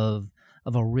of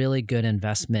a really good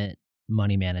investment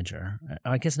money manager?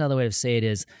 I guess another way to say it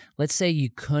is, let's say you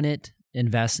couldn't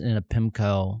invest in a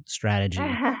PIMCO strategy.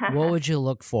 What would you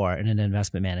look for in an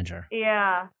investment manager?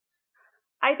 Yeah,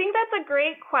 I think that's a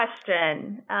great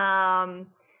question.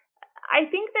 I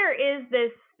think there is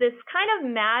this kind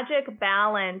of magic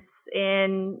balance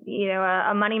in,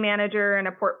 a money manager and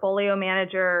a portfolio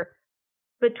manager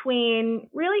between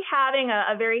really having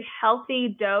a very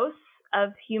healthy dose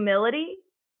of humility,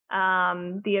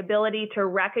 the ability to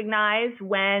recognize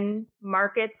when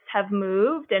markets have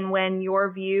moved and when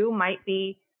your view might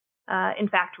be, in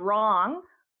fact, wrong,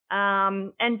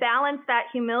 and balance that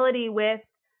humility with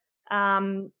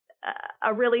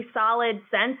a really solid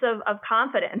sense of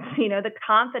confidence, the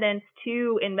confidence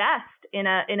to invest in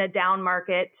a down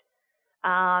market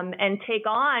and take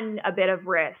on a bit of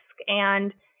risk.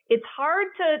 And it's hard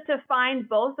to find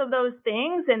both of those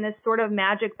things in this sort of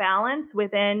magic balance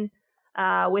within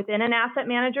an asset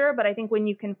manager. But I think when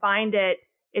you can find it,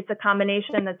 it's a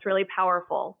combination that's really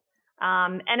powerful.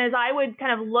 And as I would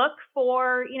kind of look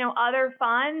for, other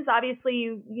funds, obviously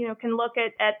you can look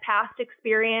at past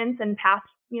experience and past,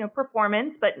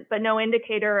 performance, but no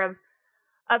indicator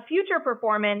of future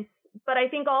performance. But I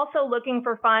think also looking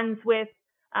for funds with,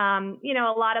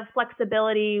 a lot of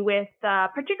flexibility with,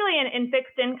 particularly in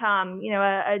fixed income,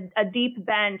 a deep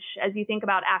bench as you think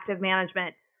about active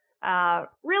management,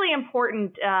 really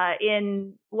important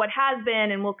in what has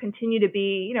been and will continue to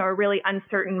be, a really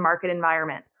uncertain market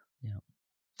environment.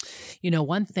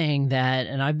 One thing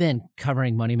and I've been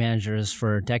covering money managers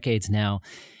for decades now,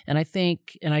 and I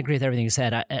agree with everything you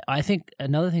said. I think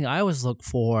another thing I always look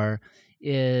for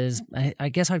is, I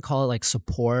guess I'd call it like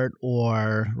support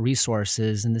or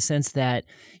resources, in the sense that,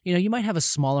 you might have a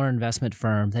smaller investment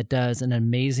firm that does an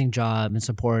amazing job in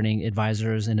supporting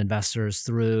advisors and investors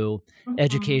through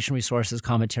education, resources,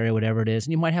 commentary, whatever it is.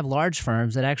 And you might have large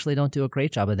firms that actually don't do a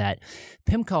great job of that.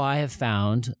 PIMCO, I have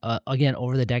found, again,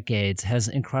 over the decades, has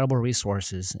incredible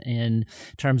resources in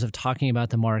terms of talking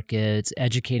about the markets,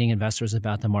 educating investors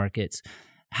about the markets.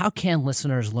 How can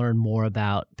listeners learn more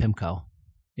about PIMCO,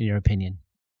 in your opinion?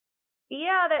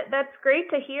 Yeah, that's great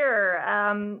to hear.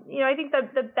 I think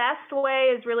the best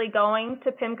way is really going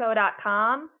to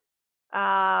PIMCO.com.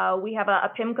 We have a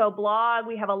PIMCO blog.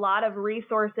 We have a lot of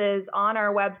resources on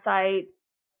our website.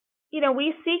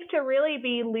 We seek to really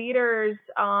be leaders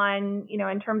on,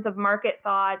 in terms of market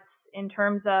thoughts, in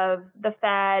terms of the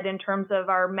Fed, in terms of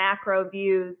our macro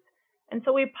views. And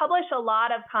so we publish a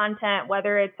lot of content,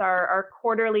 whether it's our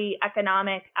quarterly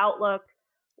economic outlook,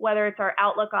 whether it's our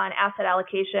outlook on asset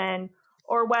allocation,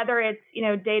 or whether it's,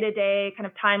 day-to-day kind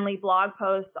of timely blog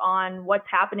posts on what's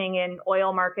happening in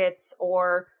oil markets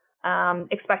or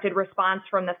expected response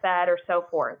from the Fed or so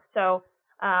forth. So,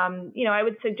 I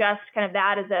would suggest kind of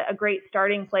that as a great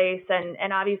starting place.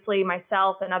 And obviously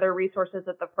myself and other resources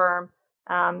at the firm,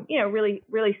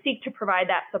 really seek to provide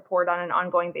that support on an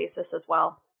ongoing basis as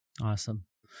well. Awesome.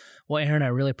 Well, Erin, I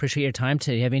really appreciate your time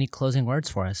today. Do you have any closing words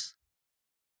for us?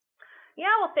 Yeah,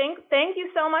 well, thank you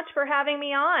so much for having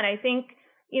me on. I think,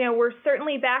 we're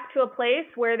certainly back to a place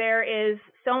where there is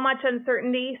so much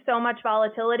uncertainty, so much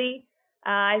volatility.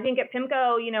 I think at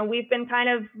PIMCO, we've been kind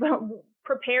of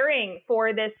preparing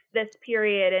for this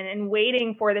period and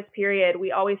waiting for this period.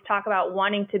 We always talk about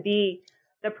wanting to be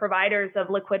the providers of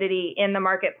liquidity in the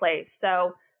marketplace.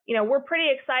 So, we're pretty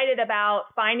excited about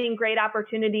finding great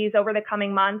opportunities over the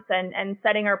coming months and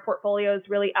setting our portfolios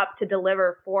really up to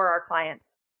deliver for our clients.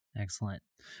 Excellent.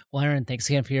 Well, Erin, thanks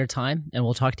again for your time, and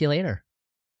we'll talk to you later.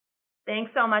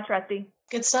 Thanks so much, Rusty.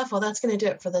 Good stuff. Well, that's going to do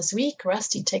it for this week.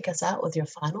 Rusty, take us out with your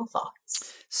final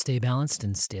thoughts. Stay balanced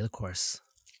and stay the course.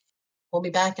 We'll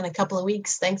be back in a couple of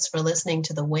weeks. Thanks for listening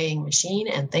to The Weighing Machine,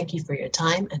 and thank you for your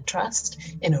time and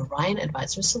trust in Orion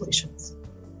Advisor Solutions.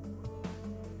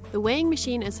 The Weighing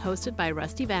Machine is hosted by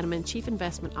Rusty Vanneman, Chief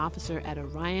Investment Officer at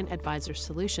Orion Advisor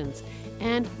Solutions,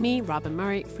 and me, Robin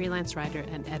Murray, freelance writer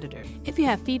and editor. If you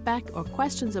have feedback or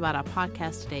questions about our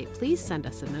podcast today, please send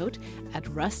us a note at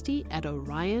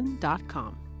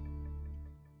rusty@orion.com.